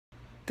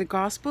The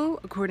Gospel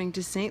according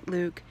to St.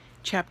 Luke,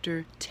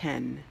 chapter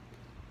 10.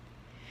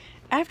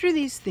 After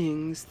these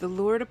things the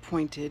Lord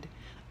appointed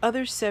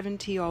other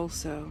 70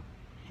 also,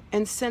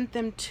 and sent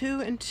them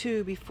 2 and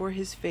 2 before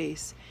his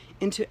face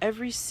into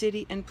every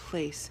city and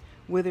place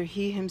whither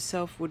he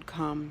himself would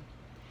come.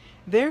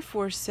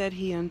 Therefore said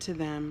he unto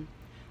them,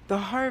 The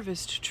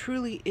harvest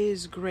truly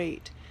is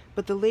great,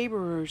 but the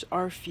laborers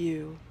are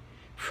few.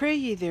 Pray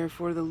ye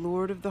therefore the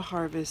Lord of the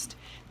harvest,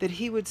 that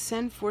he would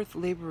send forth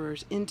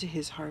laborers into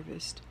his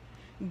harvest.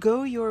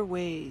 Go your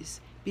ways.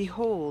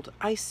 Behold,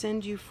 I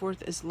send you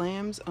forth as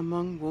lambs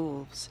among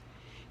wolves.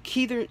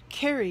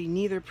 Carry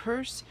neither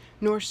purse,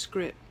 nor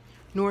scrip,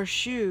 nor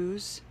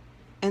shoes,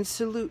 and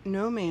salute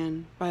no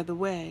man by the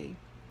way.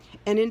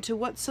 And into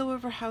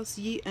whatsoever house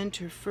ye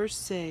enter,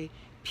 first say,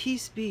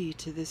 Peace be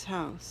to this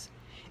house.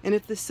 And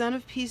if the Son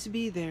of Peace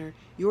be there,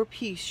 your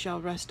peace shall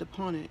rest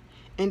upon it,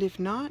 and if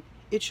not,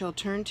 it shall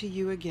turn to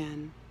you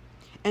again.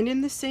 And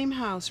in the same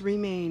house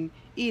remain,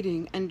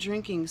 eating and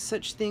drinking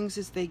such things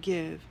as they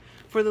give,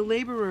 for the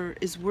laborer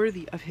is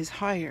worthy of his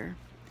hire.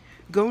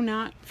 Go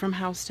not from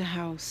house to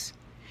house.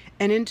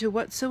 And into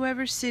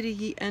whatsoever city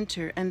ye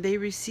enter, and they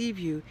receive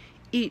you,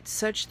 eat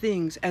such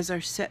things as are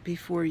set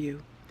before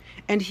you.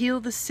 And heal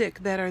the sick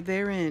that are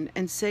therein,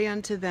 and say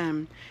unto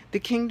them, The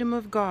kingdom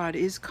of God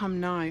is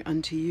come nigh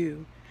unto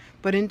you.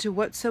 But into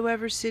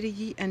whatsoever city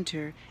ye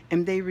enter,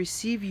 and they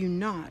receive you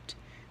not,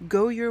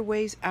 go your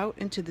ways out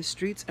into the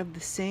streets of the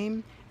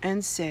same,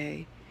 and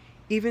say,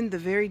 Even the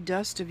very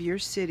dust of your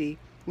city,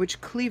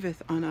 which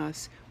cleaveth on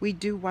us, we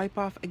do wipe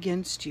off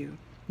against you.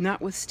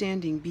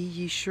 Notwithstanding, be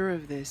ye sure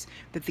of this,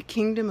 that the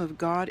kingdom of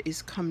God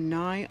is come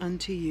nigh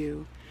unto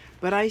you.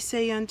 But I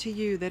say unto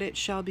you that it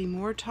shall be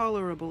more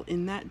tolerable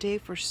in that day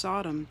for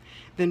Sodom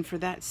than for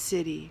that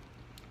city.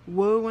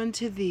 Woe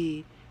unto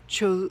thee,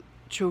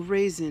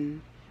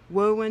 Chorazin!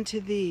 Woe unto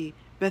thee,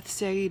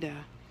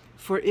 Bethsaida!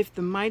 For if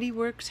the mighty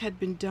works had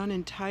been done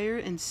in Tyre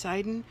and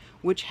Sidon,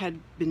 which had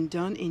been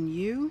done in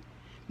you,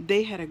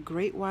 they had a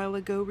great while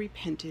ago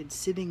repented,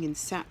 sitting in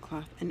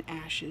sackcloth and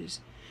ashes.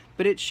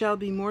 But it shall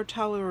be more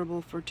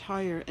tolerable for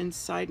Tyre and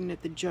Sidon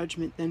at the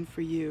judgment than for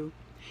you.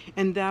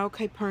 And thou,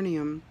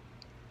 Capernaum,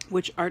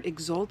 which art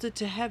exalted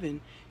to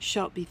heaven,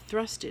 shalt be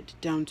thrusted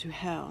down to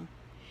hell.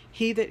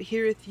 He that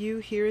heareth you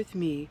heareth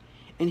me,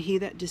 and he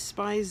that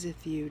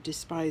despiseth you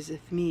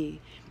despiseth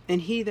me,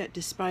 and he that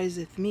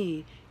despiseth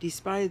me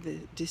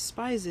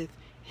despiseth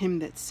him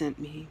that sent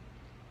me.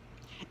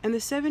 And the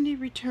 70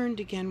 returned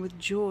again with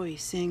joy,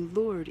 saying,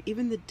 Lord,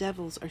 even the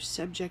devils are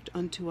subject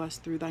unto us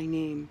through thy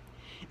name.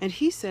 And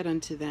he said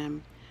unto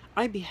them,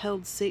 I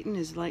beheld Satan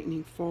as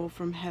lightning fall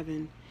from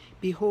heaven.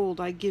 Behold,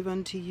 I give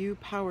unto you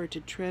power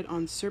to tread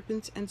on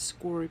serpents and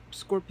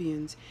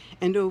scorpions,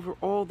 and over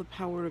all the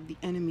power of the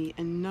enemy,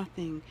 and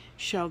nothing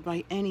shall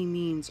by any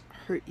means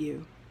hurt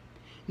you.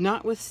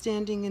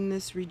 Notwithstanding in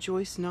this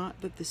rejoice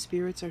not that the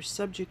spirits are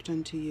subject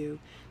unto you,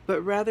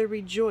 but rather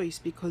rejoice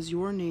because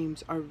your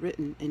names are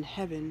written in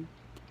heaven.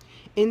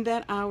 In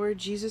that hour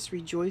Jesus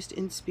rejoiced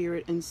in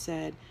spirit and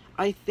said,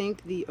 I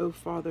thank thee, O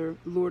Father,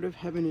 Lord of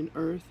heaven and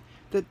earth,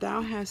 that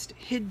thou hast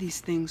hid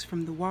these things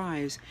from the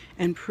wise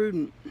and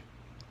prudent,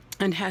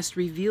 and hast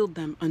revealed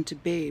them unto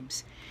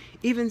babes.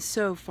 Even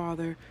so,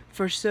 Father,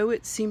 for so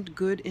it seemed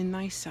good in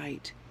thy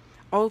sight.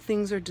 All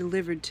things are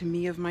delivered to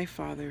me of my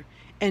Father,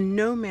 and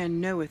no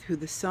man knoweth who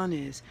the Son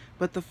is,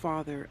 but the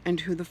Father, and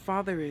who the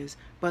Father is,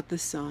 but the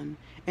Son,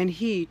 and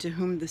he to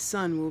whom the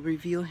Son will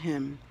reveal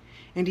him.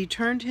 And he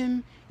turned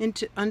him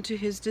unto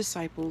his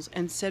disciples,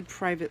 and said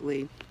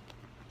privately,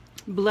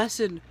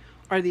 Blessed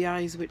are the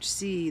eyes which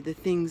see the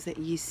things that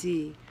ye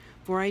see.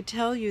 For I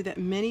tell you that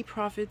many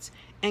prophets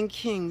and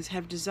kings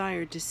have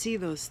desired to see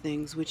those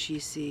things which ye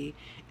see,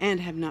 and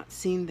have not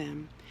seen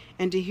them,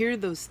 and to hear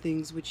those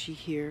things which ye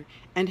hear,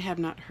 and have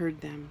not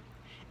heard them.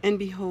 And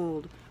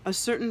behold, a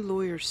certain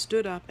lawyer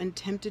stood up and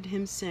tempted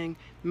him, saying,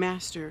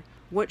 Master,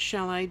 what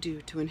shall I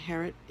do to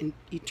inherit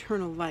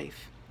eternal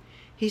life?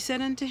 He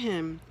said unto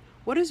him,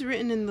 What is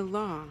written in the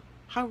law?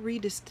 How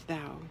readest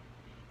thou?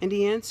 And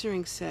he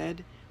answering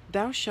said,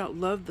 Thou shalt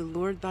love the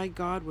Lord thy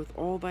God with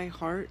all thy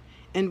heart,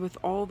 and with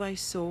all thy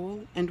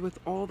soul, and with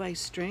all thy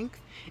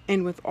strength,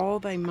 and with all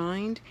thy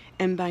mind,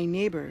 and thy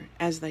neighbor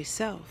as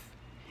thyself.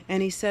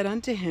 And he said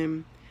unto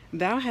him,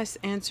 Thou hast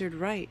answered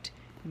right.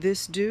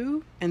 This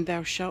do, and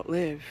thou shalt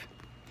live.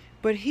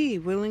 But he,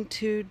 willing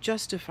to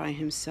justify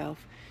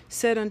himself,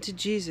 said unto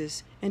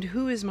Jesus, And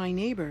who is my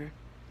neighbor?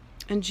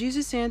 And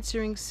Jesus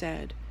answering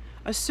said,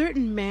 A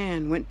certain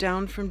man went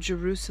down from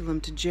Jerusalem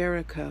to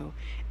Jericho,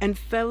 and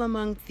fell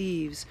among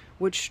thieves,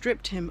 which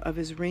stripped him of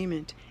his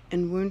raiment,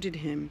 and wounded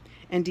him,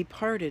 and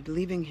departed,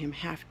 leaving him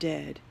half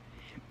dead.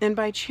 And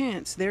by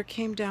chance there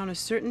came down a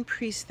certain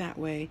priest that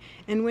way,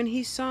 and when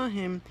he saw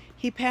him,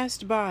 he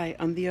passed by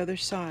on the other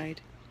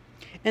side.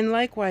 And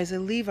likewise a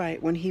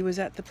Levite, when he was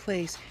at the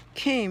place,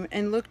 came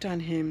and looked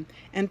on him,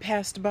 and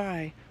passed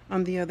by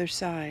on the other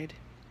side.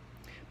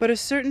 But a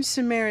certain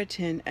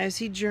Samaritan, as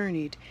he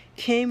journeyed,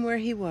 came where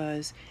he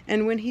was,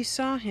 and when he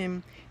saw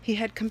him, he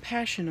had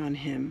compassion on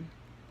him,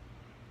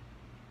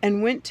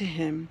 and went to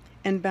him,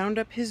 and bound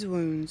up his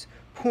wounds,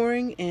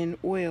 pouring in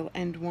oil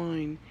and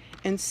wine,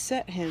 and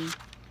set him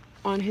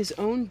on his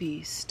own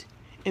beast,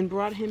 and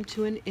brought him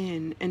to an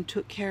inn, and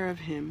took care of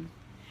him.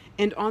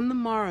 And on the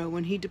morrow,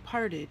 when he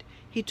departed,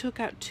 he took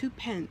out 2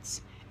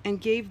 pence, and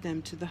gave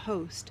them to the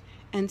host,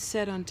 and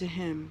said unto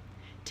him,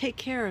 Take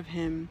care of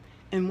him,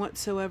 and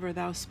whatsoever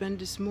thou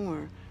spendest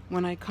more,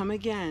 when I come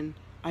again,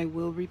 I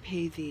will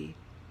repay thee.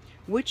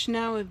 Which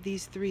now of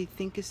these 3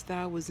 thinkest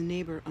thou was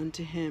neighbor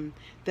unto him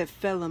that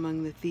fell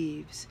among the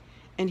thieves?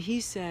 And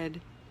he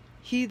said,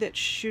 He that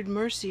shewed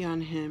mercy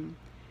on him.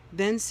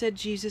 Then said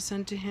Jesus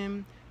unto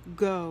him,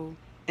 Go,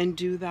 and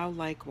do thou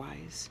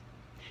likewise.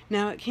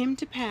 Now it came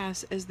to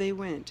pass, as they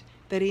went,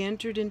 that he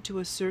entered into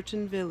a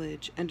certain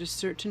village, and a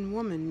certain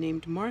woman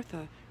named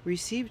Martha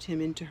received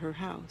him into her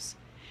house.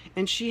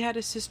 And she had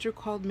a sister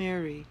called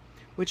Mary,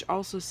 which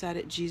also sat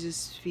at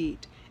Jesus'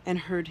 feet, and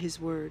heard his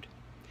word.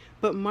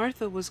 But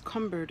Martha was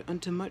cumbered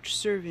unto much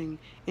serving,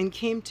 and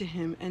came to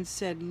him, and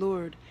said,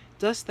 Lord,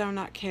 dost thou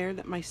not care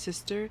that my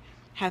sister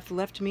hath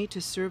left me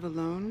to serve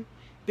alone?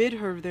 Bid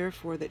her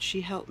therefore that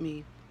she help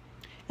me.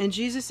 And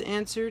Jesus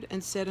answered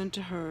and said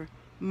unto her,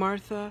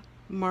 Martha,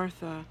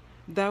 Martha,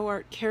 thou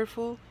art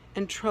careful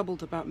and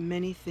troubled about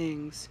many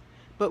things,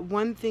 but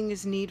one thing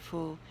is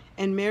needful,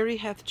 and Mary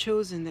hath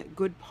chosen that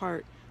good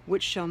part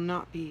which shall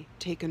not be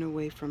taken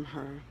away from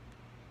her.